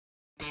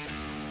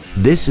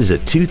This is a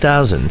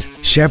 2000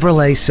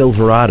 Chevrolet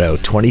Silverado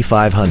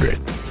 2500.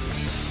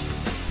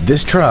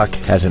 This truck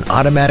has an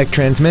automatic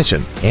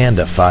transmission and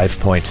a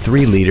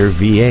 5.3-liter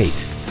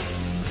V8.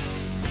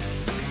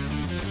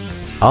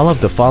 All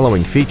of the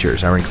following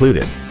features are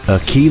included: a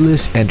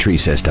keyless entry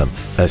system,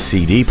 a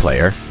CD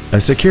player, a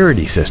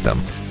security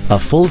system, a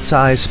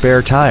full-size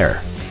spare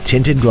tire,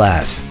 tinted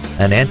glass,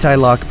 an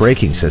anti-lock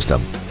braking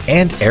system,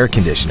 and air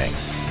conditioning.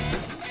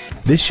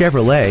 This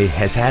Chevrolet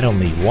has had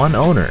only one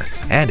owner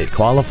and it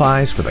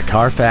qualifies for the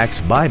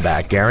Carfax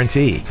buyback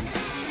guarantee.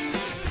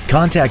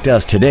 Contact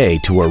us today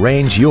to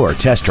arrange your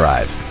test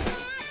drive.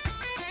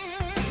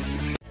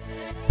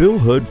 Bill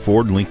Hood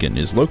Ford Lincoln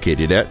is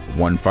located at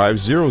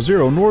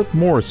 1500 North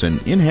Morrison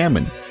in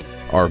Hammond.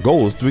 Our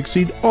goal is to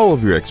exceed all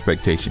of your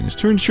expectations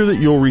to ensure that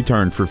you'll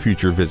return for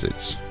future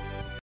visits.